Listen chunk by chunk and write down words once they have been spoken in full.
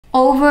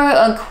Over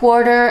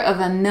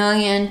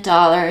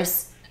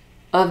 $250,000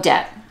 of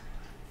debt.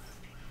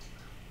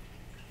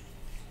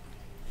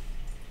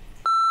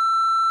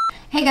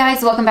 Hey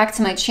guys, welcome back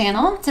to my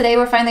channel. Today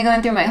we're finally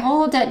going through my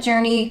whole debt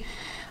journey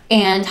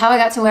and how I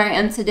got to where I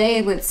am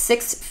today with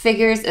 6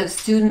 figures of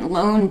student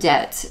loan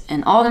debt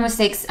and all the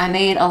mistakes I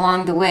made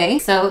along the way.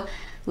 So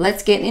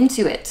let's get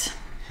into it.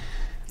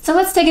 So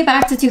let's take it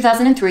back to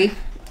 2003,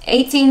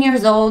 18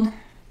 years old,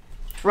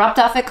 dropped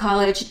off at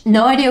college,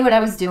 no idea what I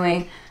was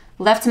doing,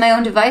 left to my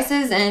own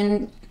devices,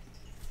 and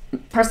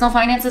personal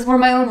finances were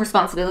my own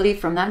responsibility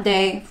from that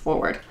day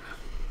forward.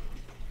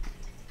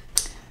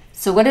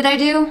 So what did I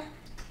do?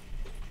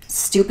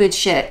 Stupid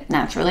shit,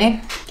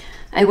 naturally.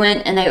 I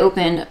went and I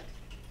opened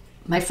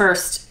my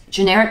first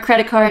generic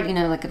credit card, you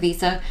know, like a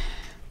Visa,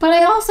 but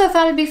I also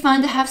thought it'd be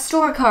fun to have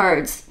store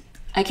cards.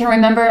 I can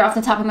remember off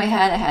the top of my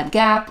head, I had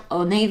Gap,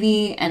 Old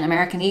Navy, and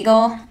American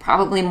Eagle,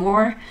 probably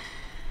more.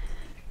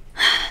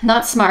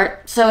 Not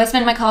smart. So I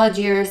spent my college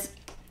years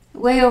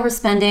way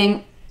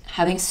overspending,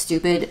 having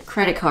stupid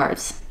credit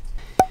cards.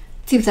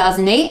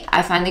 2008,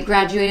 I finally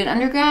graduated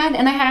undergrad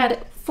and I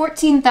had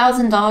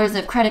 $14,000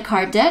 of credit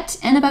card debt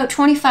and about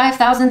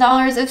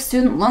 $25,000 of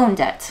student loan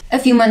debt. A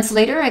few months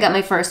later, I got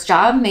my first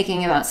job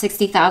making about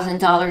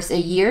 $60,000 a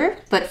year,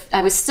 but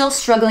I was still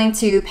struggling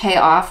to pay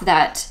off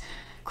that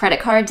credit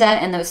card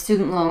debt and those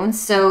student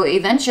loans. So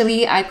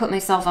eventually I put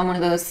myself on one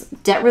of those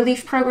debt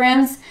relief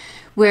programs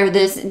where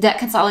this debt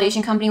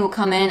consolidation company will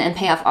come in and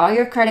pay off all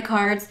your credit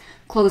cards,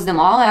 close them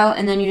all out,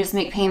 and then you just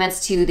make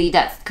payments to the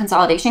debt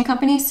consolidation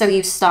company. So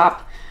you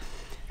stop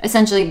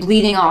essentially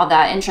bleeding all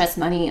that interest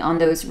money on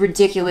those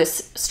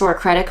ridiculous store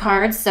credit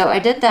cards. So I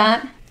did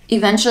that.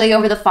 Eventually,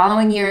 over the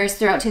following years,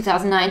 throughout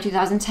 2009,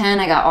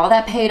 2010, I got all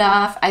that paid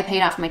off. I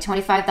paid off my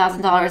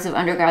 $25,000 of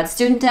undergrad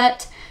student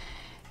debt.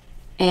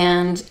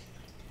 And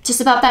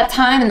just about that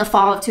time, in the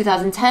fall of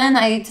 2010,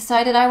 I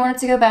decided I wanted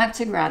to go back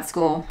to grad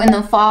school. In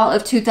the fall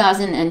of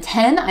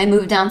 2010, I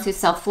moved down to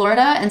South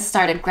Florida and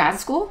started grad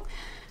school.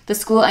 The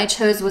school I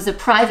chose was a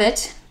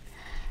private,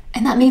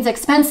 and that means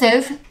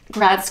expensive,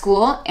 grad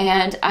school,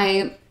 and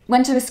I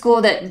went to a school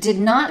that did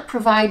not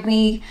provide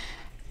me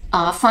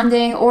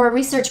funding or a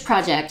research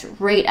project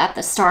right at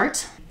the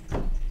start.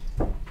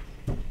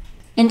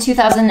 In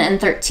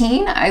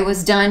 2013, I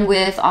was done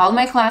with all of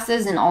my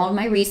classes and all of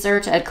my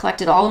research. I had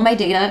collected all of my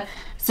data,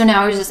 so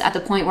now I was just at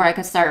the point where I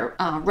could start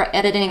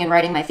editing and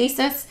writing my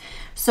thesis.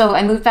 So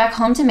I moved back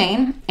home to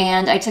Maine,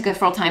 and I took a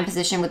full-time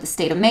position with the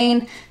state of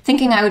Maine,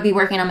 thinking I would be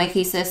working on my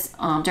thesis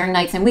during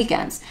nights and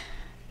weekends.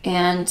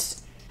 And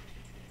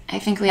I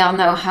think we all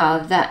know how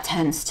that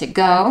tends to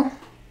go.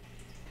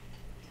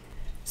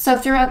 So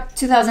throughout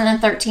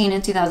 2013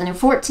 and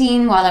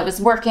 2014, while I was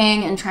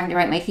working and trying to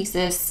write my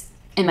thesis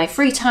in my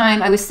free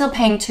time, I was still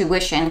paying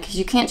tuition, because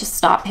you can't just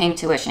stop paying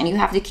tuition. You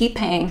have to keep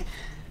paying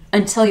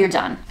until you're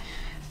done.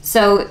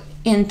 So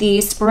in the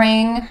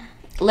spring,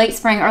 late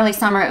spring, early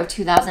summer of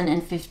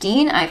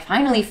 2015, I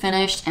finally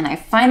finished and I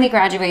finally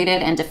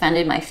graduated and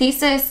defended my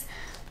thesis.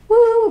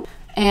 Woo!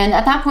 And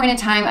at that point in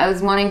time, I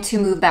was wanting to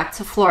move back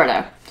to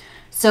Florida.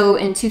 So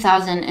in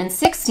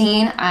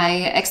 2016,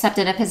 I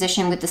accepted a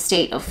position with the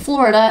state of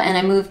Florida, and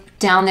I moved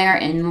down there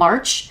in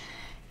March,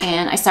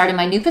 and I started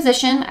my new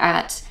position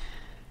at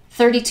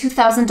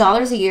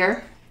 $32,000 a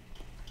year.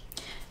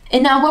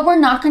 And now what we're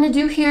not going to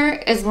do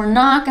here is we're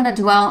not going to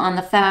dwell on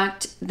the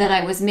fact that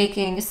I was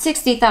making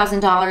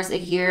 $60,000 a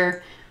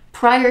year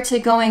prior to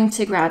going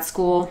to grad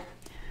school,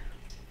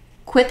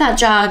 quit that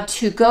job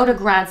to go to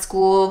grad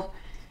school,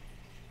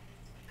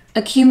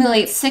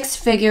 accumulate 6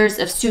 figures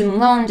of student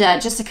loan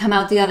debt just to come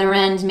out the other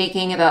end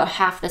making about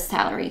half the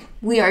salary.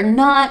 We are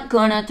not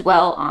going to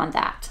dwell on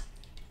that.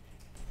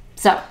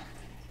 So,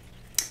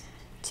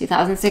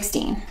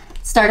 2016,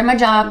 started my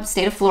job,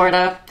 state of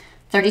Florida,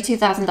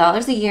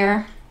 $32,000 a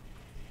year.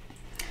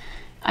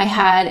 I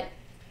had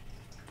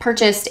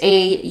purchased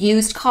a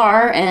used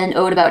car and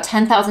owed about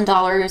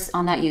 $10,000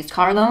 on that used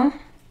car loan.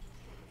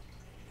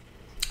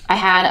 I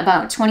had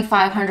about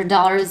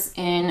 $2,500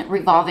 in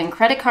revolving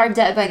credit card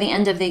debt by the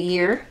end of the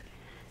year.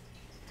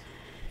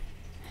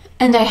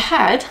 And I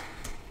had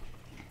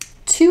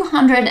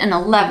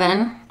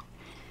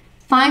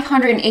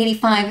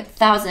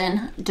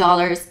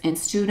 $285,000 in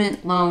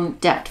student loan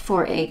debt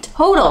for a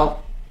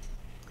total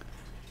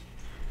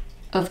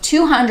of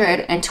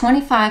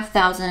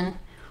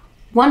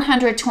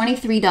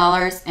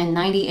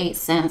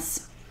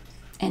 $225,123.98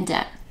 in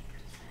debt.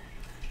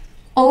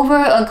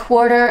 Over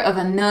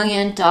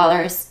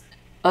 $250,000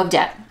 of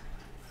debt.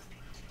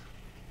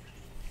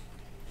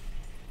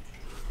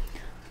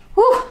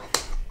 Whew.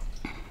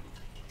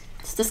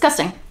 It's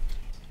disgusting.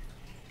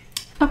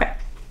 Okay.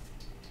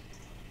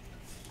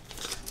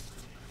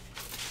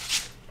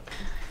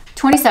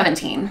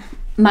 2017.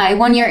 My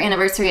 1-year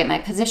anniversary at my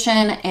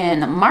position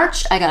in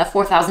March, I got a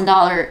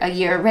 $4,000 a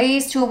year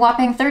raise to a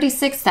whopping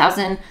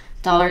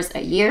 $36,000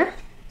 a year.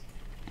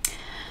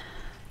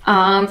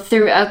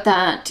 Throughout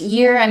that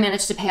year, I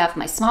managed to pay off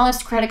my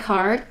smallest credit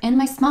card and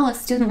my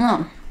smallest student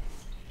loan.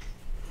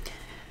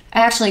 I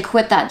actually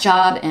quit that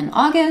job in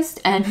August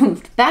and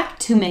moved back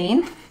to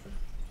Maine.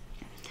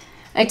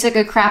 I took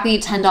a crappy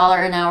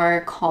 $10 an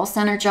hour call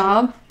center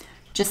job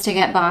just to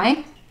get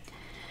by.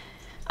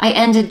 I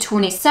ended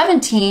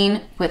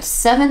 2017 with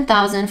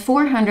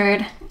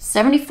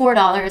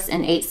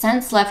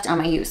 $7,474.08 left on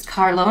my used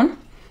car loan,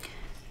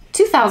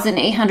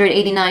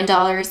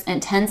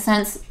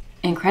 $2,889.10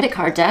 in credit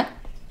card debt,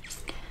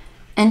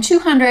 and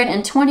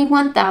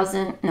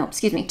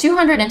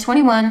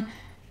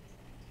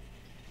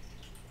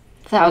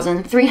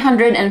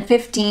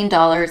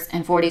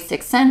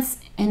 $221,315.46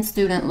 in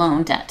student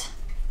loan debt.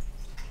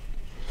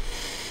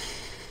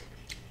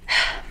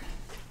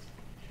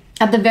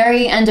 At the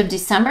very end of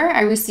December,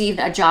 I received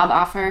a job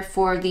offer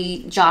for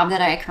the job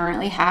that I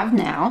currently have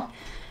now.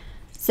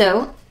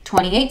 So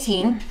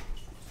 2018,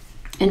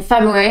 in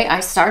February,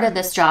 I started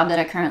this job that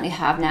I currently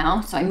have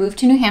now. So I moved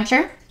to New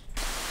Hampshire.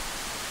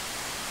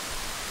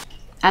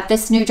 At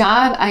this new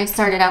job, I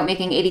started out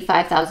making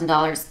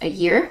 $85,000 a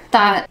year.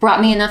 That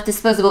brought me enough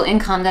disposable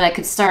income that I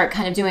could start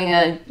kind of doing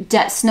a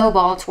debt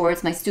snowball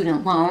towards my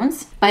student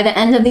loans. By the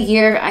end of the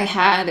year, I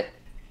had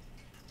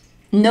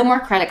no more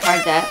credit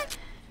card debt.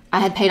 I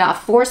had paid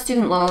off 4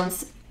 student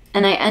loans,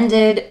 and I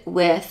ended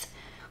with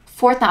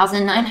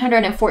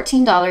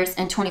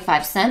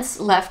 $4,914.25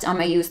 left on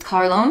my used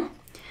car loan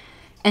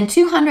and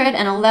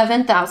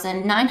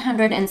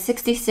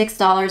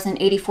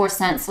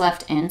 $211,966.84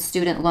 left in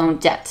student loan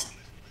debt.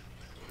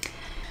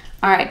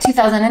 All right,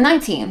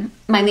 2019.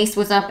 My lease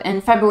was up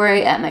in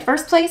February at my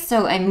first place,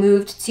 so I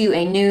moved to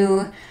a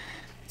new,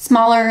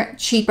 smaller,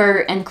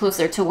 cheaper, and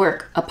closer to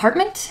work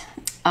apartment.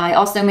 I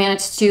also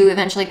managed to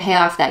eventually pay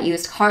off that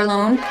used car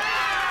loan,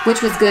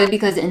 which was good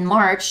because in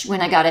March, when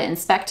I got it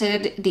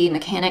inspected, the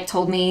mechanic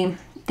told me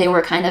they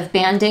were kind of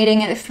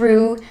band-aiding it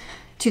through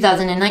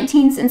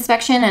 2019's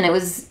inspection, and it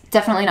was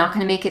definitely not going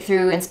to make it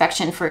through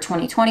inspection for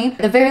 2020.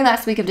 The very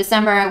last week of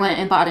December, I went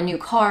and bought a new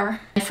car.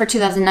 And for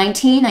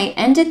 2019, I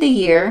ended the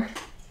year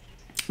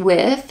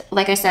with,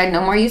 like I said,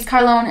 no more used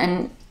car loan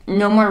and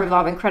no more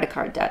revolving credit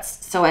card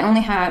debts. So I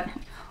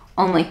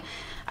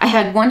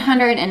had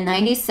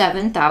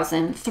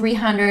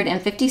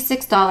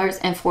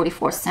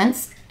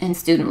 $197,356.44 in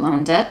student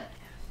loan debt.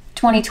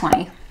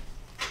 2020.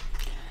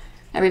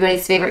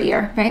 Everybody's favorite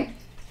year, right?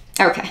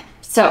 Okay,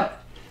 so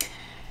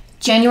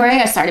January,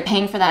 I started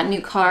paying for that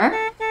new car.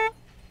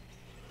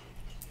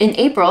 In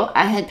April,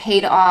 I had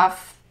paid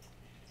off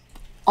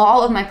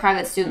all of my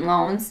private student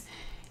loans.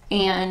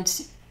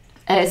 And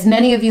as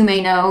many of you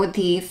may know,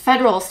 the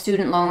federal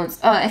student loans,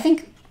 I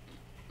think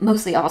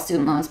mostly all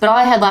student loans, but all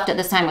I had left at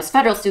this time was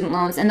federal student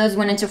loans, and those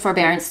went into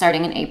forbearance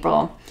starting in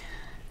April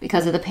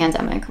because of the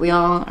pandemic. We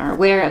all are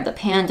aware of the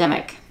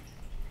pandemic.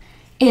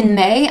 In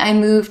May, I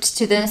moved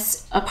to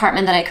this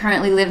apartment that I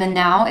currently live in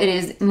now. It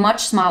is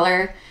much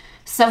smaller,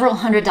 several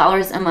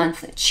 $100s a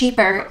month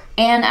cheaper,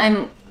 and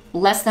I'm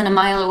less than a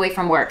mile away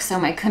from work, so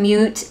my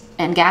commute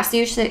and gas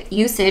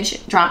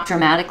usage dropped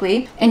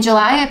dramatically. In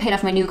July, I paid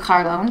off my new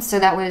car loan, so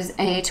that was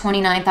a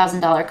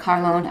 $29,000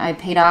 car loan I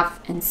paid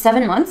off in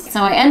 7 months.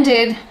 So I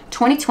ended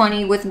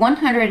 2020 with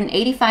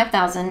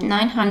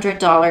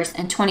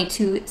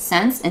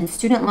 $185,900.22 in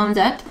student loan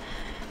debt,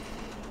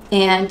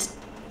 and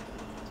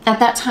at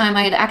that time,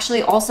 I had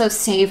actually also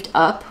saved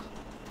up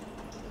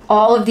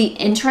all of the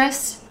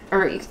interest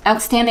or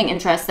outstanding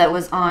interest that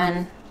was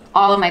on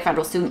all of my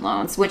federal student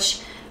loans,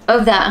 which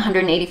of that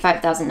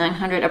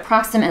 $185,900,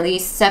 approximately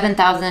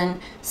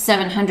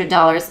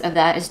 $7,700 of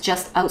that is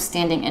just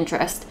outstanding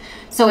interest.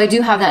 So I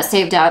do have that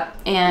saved up,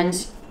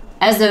 and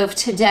as of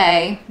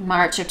today,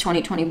 March of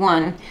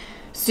 2021,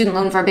 student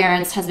loan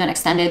forbearance has been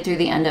extended through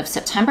the end of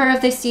September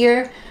of this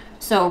year.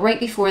 So right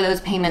before those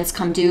payments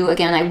come due,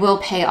 again, I will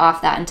pay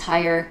off that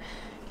entire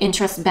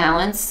interest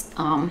balance,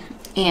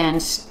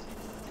 and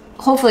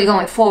hopefully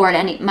going forward,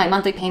 my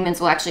monthly payments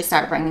will actually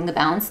start bringing the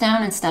balance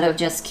down instead of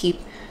just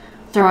keep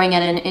throwing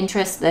at an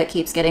interest that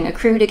keeps getting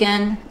accrued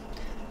again.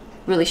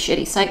 Really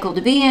shitty cycle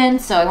to be in,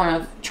 so I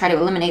want to try to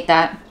eliminate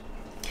that.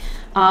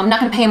 I'm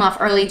not going to pay them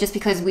off early just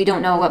because we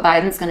don't know what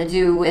Biden's going to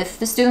do with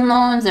the student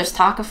loans. There's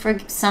talk of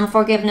some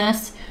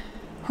forgiveness.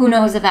 Who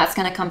knows if that's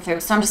going to come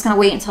through. So I'm just going to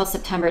wait until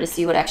September to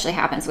see what actually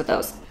happens with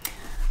those.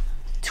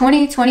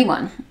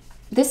 2021.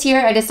 This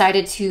year I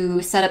decided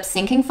to set up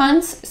sinking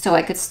funds so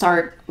I could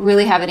start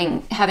really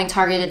having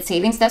targeted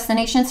savings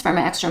destinations for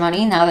my extra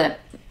money now that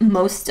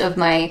most of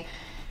my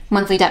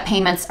monthly debt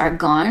payments are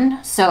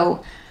gone.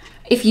 So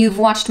if you've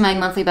watched my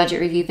monthly budget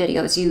review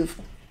videos,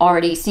 you've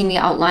already seen me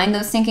outline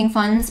those sinking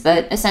funds,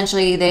 but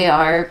essentially they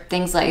are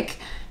things like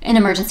an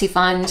emergency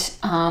fund,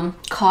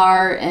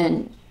 car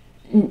and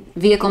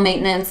vehicle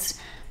maintenance,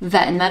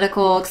 vet and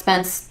medical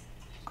expense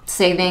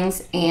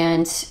savings,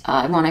 and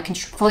I want to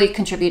fully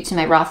contribute to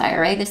my Roth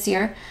IRA this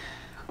year.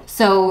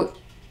 So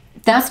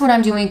that's what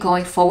I'm doing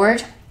going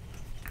forward.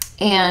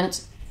 And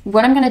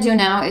what I'm going to do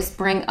now is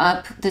bring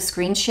up the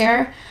screen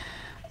share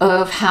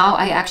of how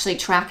I actually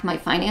track my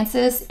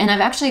finances. And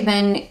I've actually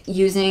been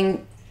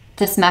using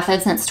this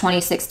method since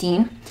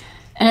 2016.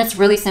 And it's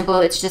really simple.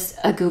 It's just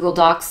a Google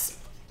Docs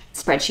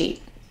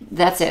spreadsheet.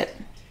 That's it.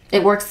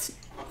 It works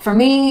for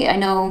me. I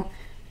know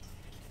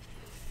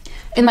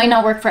it might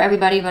not work for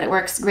everybody, but it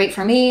works great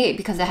for me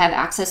because I have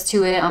access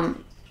to it.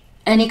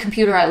 Any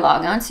computer I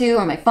log onto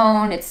or my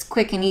phone, it's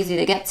quick and easy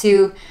to get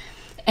to.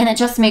 And it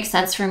just makes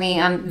sense for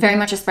me. I'm very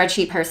much a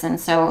spreadsheet person.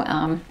 So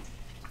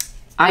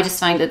I just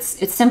find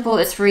it's simple,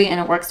 it's free, and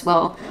it works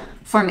well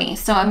for me.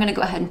 So I'm gonna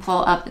go ahead and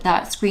pull up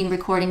that screen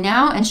recording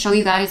now and show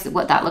you guys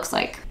what that looks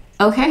like.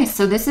 Okay,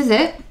 so this is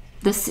it.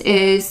 This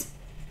is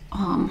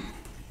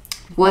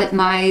what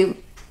my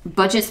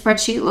budget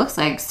spreadsheet looks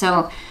like.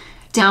 So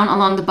down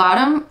along the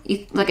bottom,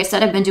 like I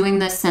said, I've been doing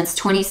this since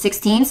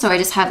 2016. So I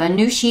just have a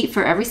new sheet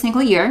for every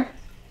single year.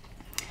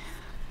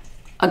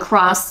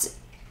 Across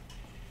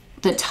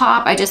the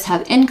top, I just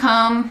have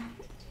income,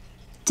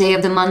 day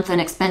of the month and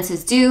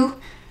expenses due,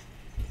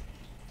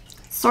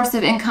 source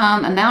of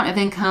income, amount of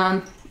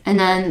income, and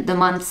then the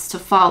months to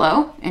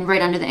follow. And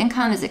right under the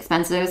income is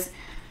expenses,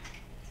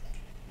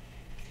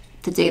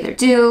 the day they're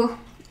due,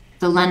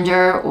 the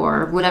lender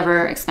or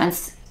whatever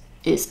expense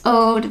is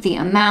owed, the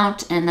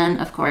amount, and then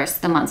of course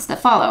the months that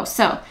follow.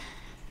 So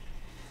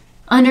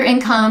under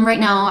income right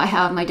now I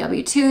have my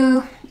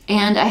W-2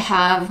 and I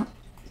have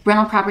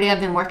rental property. I've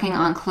been working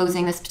on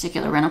closing this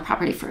particular rental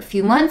property for a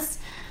few months.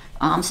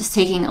 It's just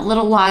taking a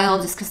little while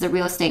just because the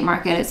real estate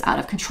market is out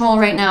of control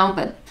right now,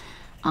 but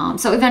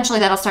so eventually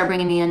that'll start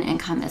bringing me in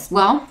income as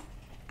well.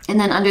 And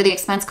then under the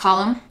expense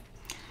column,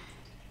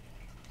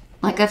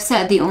 like I've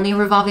said, the only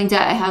revolving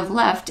debt I have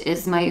left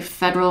is my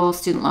federal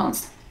student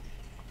loans.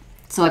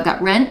 So I've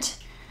got rent,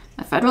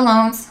 my federal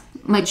loans,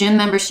 my gym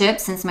membership,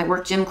 since my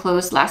work gym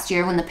closed last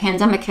year when the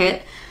pandemic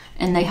hit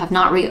and they have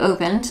not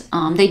reopened.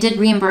 They did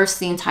reimburse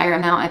the entire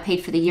amount I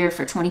paid for the year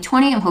for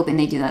 2020. I'm hoping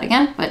they do that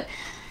again. But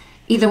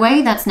either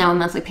way, that's now a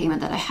monthly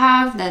payment that I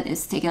have that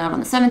is taken out on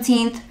the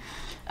 17th.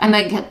 I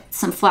might get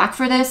some flack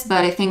for this,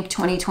 but I think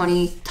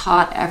 2020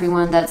 taught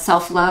everyone that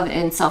self-love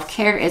and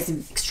self-care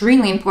is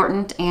extremely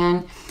important.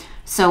 And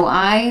so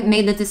I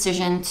made the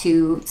decision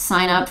to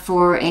sign up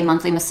for a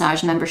monthly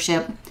massage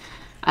membership.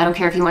 I don't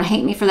care if you want to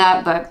hate me for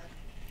that, but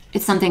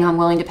it's something I'm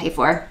willing to pay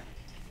for.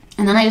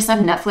 And then I just have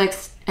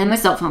Netflix and my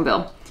cell phone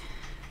bill.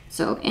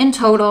 So in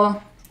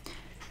total,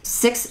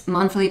 6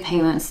 monthly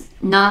payments.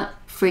 Not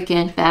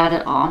freaking bad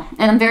at all.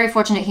 And I'm very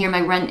fortunate here.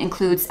 My rent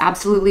includes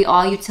absolutely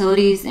all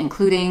utilities,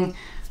 including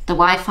the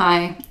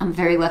Wi-Fi. I'm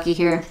very lucky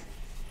here.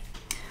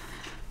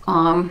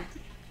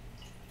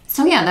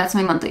 So yeah, that's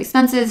my monthly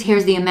expenses.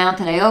 Here's the amount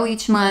that I owe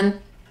each month,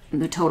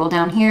 the total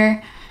down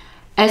here.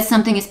 As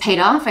something is paid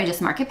off, I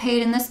just mark it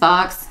paid in this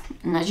box.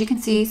 And as you can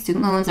see,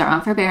 student loans are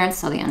on forbearance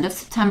till the end of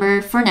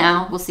September for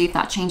now. We'll see if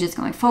that changes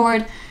going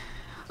forward.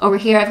 Over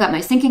here, I've got my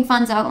sinking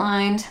funds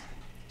outlined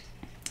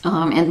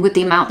and with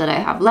the amount that I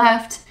have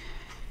left.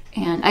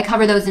 And I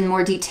cover those in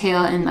more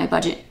detail in my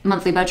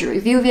monthly budget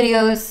review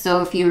videos.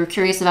 So if you're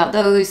curious about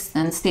those,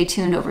 then stay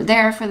tuned over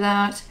there for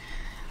that.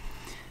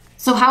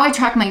 So how I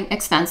track my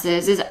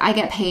expenses is I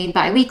get paid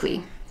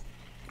bi-weekly.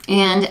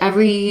 And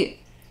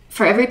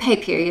for every pay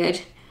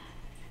period,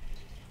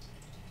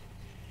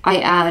 I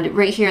add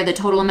right here the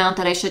total amount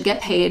that I should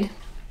get paid.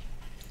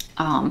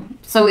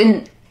 So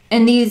in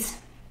these,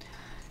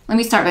 let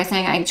me start by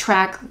saying I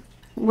track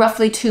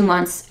roughly 2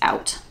 months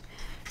out.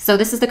 So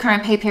this is the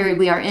current pay period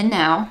we are in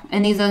now,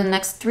 and these are the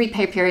next 3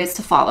 pay periods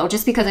to follow,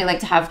 just because I like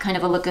to have kind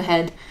of a look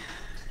ahead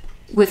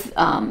with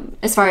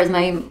as far as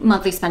my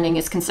monthly spending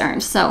is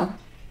concerned. So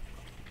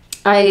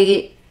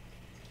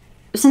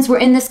since we're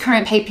in this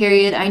current pay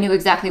period, I knew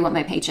exactly what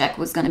my paycheck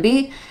was going to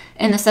be.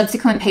 In the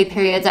subsequent pay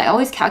periods, I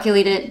always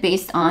calculate it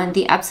based on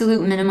the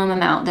absolute minimum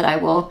amount that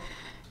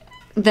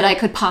I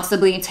could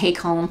possibly take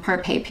home per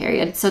pay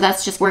period. So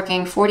that's just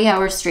working 40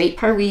 hours straight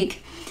per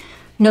week,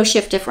 no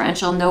shift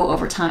differential, no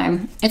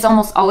overtime. It's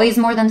almost always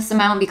more than this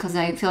amount because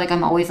I feel like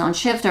I'm always on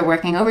shift or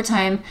working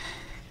overtime.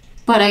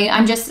 But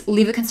I'm just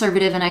leave it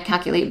conservative and I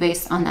calculate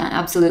based on that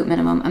absolute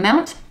minimum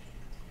amount.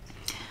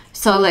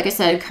 So like I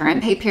said,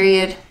 current pay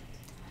period,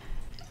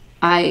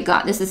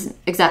 this is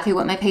exactly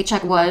what my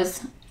paycheck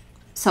was.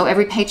 So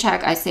every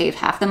paycheck I save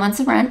half the month's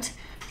of rent.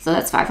 So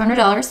that's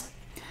 $500.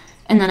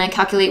 And then I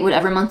calculate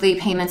whatever monthly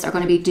payments are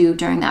going to be due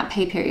during that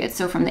pay period.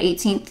 So from the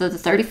 18th to the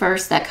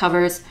 31st, that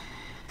covers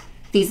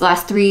these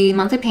last 3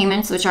 monthly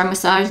payments, which are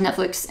massage,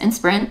 Netflix, and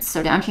Sprint.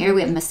 So down here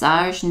we have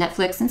massage,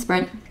 Netflix, and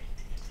Sprint.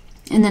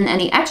 And then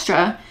any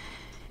extra,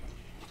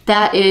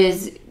 that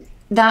is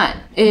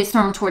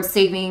thrown towards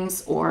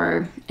savings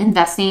or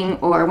investing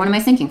or one of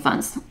my sinking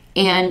funds.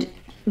 And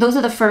those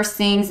are the first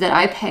things that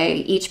I pay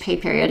each pay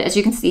period. As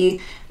you can see,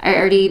 I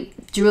already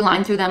drew a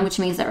line through them, which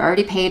means they're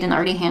already paid and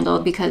already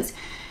handled, because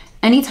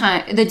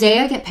the day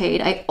I get paid,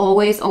 I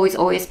always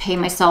pay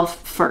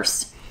myself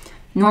first.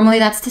 Normally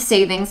that's to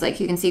savings, like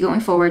you can see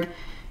going forward,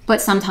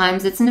 but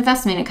sometimes it's an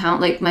investment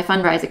account, like my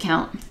FundRise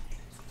account.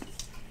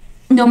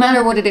 No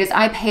matter what it is,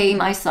 I pay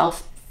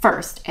myself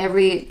first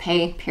every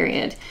pay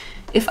period.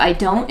 If I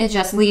don't, it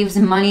just leaves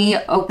money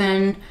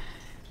open,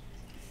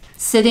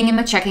 sitting in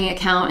my checking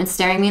account and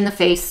staring me in the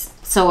face.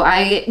 So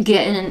I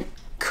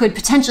could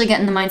potentially get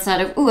in the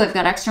mindset of, ooh, I've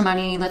got extra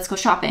money, let's go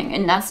shopping.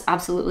 And that's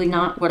absolutely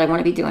not what I want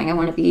to be doing. I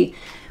want to be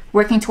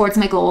working towards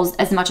my goals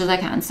as much as I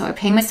can. So I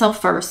pay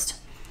myself first,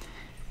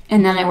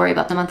 and then I worry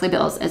about the monthly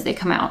bills as they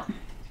come out.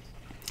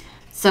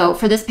 So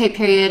for this pay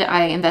period,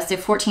 I invested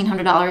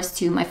 $1,400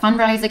 to my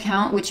FundRise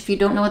account, which if you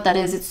don't know what that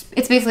is,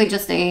 it's basically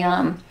just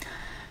an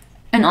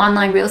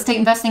online real estate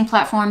investing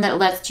platform that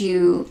lets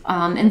you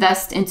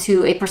invest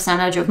into a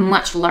percentage of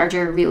much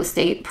larger real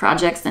estate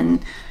projects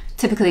than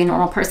typically a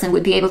normal person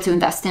would be able to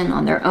invest in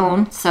on their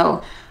own.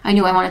 So I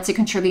knew I wanted to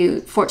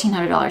contribute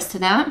 $1,400 to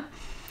that.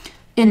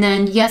 And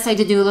then, yes, I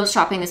did do a little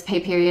shopping this pay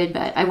period,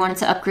 but I wanted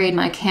to upgrade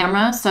my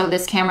camera. So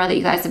this camera that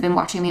you guys have been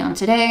watching me on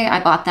today, I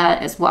bought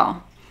that as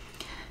well.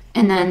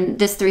 And then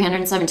this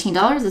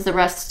 $317 is the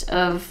rest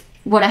of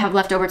what I have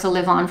left over to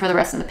live on for the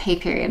rest of the pay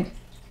period.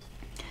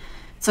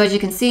 So as you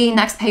can see,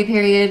 next pay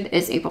period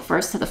is April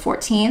 1st to the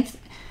 14th.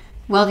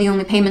 Well, the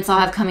only payments I'll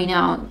have coming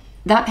out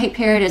that pay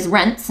period is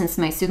rent, since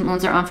my student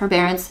loans are on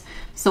forbearance.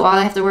 So all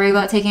I have to worry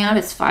about taking out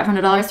is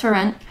 $500 for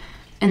rent,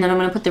 and then I'm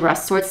going to put the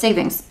rest towards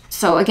savings.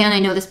 So again, I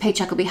know this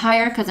paycheck will be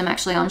higher because I'm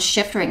actually on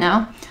shift right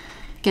now,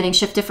 getting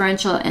shift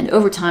differential and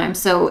overtime.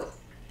 So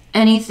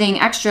anything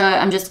extra,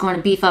 I'm just going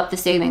to beef up the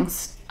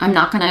savings. I'm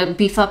not going to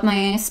beef up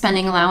my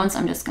spending allowance.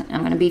 I'm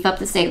going to beef up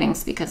the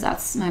savings because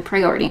that's my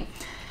priority.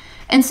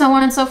 And so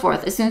on and so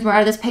forth. As soon as we're out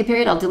of this pay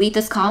period, I'll delete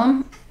this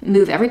column,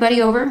 move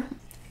everybody over,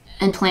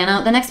 and plan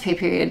out the next pay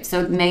period.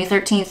 So May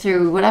 13th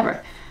through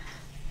whatever.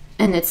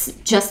 And it's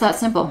just that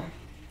simple.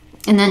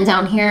 And then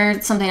down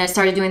here, something I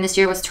started doing this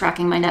year was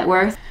tracking my net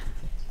worth.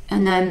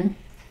 And then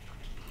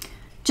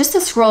just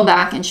to scroll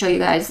back and show you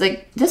guys,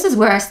 like, this is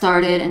where I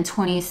started in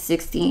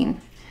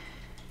 2016.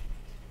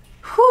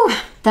 Whew,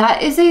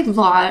 that is a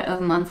lot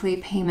of monthly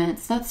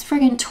payments. That's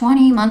friggin'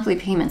 20 monthly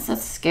payments.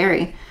 That's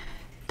scary.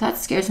 That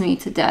scares me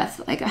to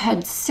death. Like, I had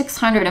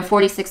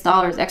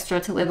 $646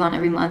 extra to live on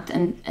every month,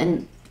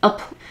 and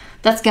up.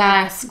 That's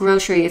gas,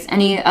 groceries,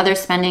 any other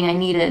spending I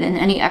needed, and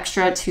any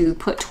extra to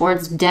put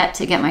towards debt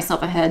to get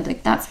myself ahead.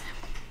 Like,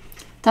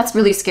 that's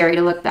really scary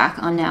to look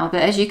back on now.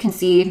 But as you can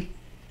see,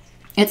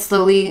 it's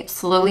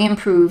slowly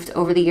improved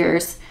over the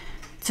years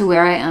to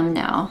where I am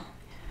now.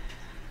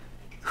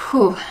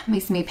 Whew,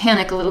 makes me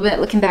panic a little bit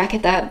looking back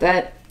at that,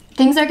 but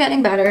things are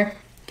getting better.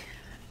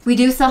 We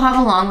do still have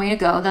a long way to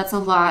go. That's a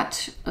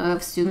lot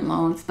of student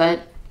loans,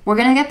 but we're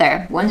gonna get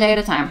there one day at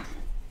a time.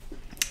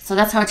 So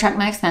that's how I track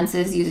my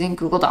expenses, using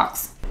Google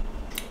Docs.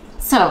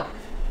 So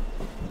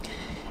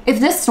if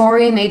this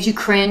story made you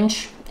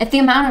cringe, if the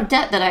amount of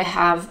debt that I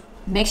have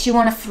makes you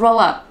want to throw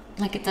up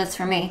like it does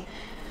for me,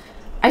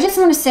 I just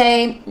want to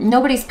say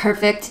nobody's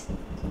perfect.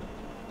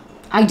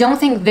 I don't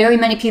think very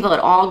many people at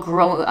all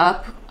grow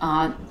up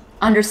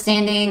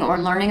understanding or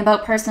learning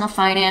about personal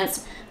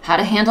finance, how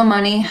to handle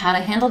money, how to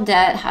handle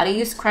debt, how to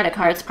use credit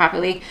cards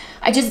properly.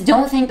 I just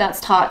don't think that's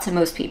taught to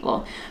most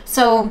people.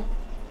 So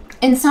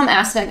in some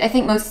aspect, I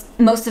think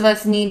most of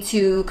us need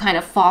to kind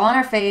of fall on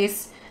our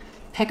face,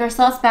 pick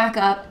ourselves back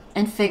up,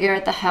 and figure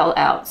it the hell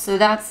out. So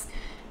that's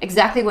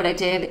exactly what I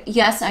did.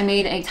 Yes, I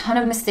made a ton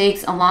of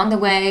mistakes along the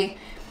way.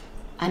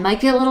 I might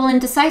be a little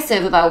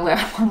indecisive about where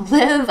I want to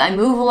live. I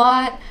move a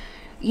lot.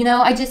 You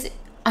know,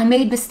 I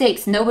made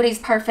mistakes. Nobody's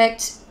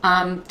perfect.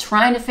 I'm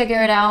trying to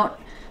figure it out.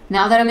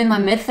 Now that I'm in my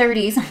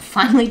mid-30s, I'm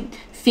finally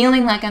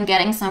feeling like I'm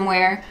getting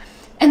somewhere.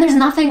 And there's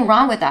nothing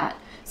wrong with that.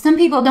 Some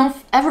people don't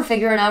ever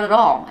figure it out at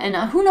all. And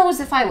who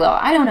knows if I will.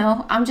 I don't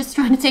know. I'm just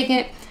trying to take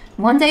it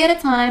one day at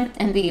a time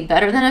and be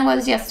better than I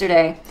was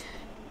yesterday.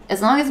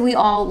 As long as we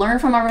all learn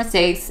from our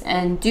mistakes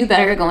and do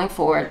better going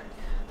forward,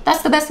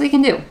 that's the best we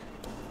can do.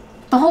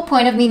 The whole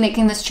point of me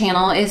making this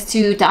channel is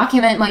to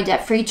document my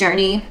debt-free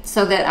journey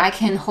so that I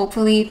can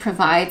hopefully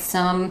provide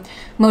some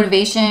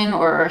motivation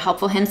or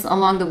helpful hints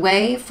along the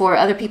way for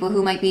other people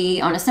who might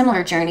be on a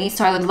similar journey.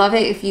 So I would love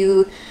it if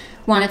you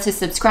wanted to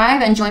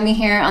subscribe and join me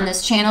here on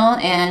this channel,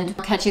 and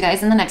I'll catch you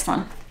guys in the next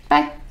one.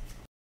 Bye.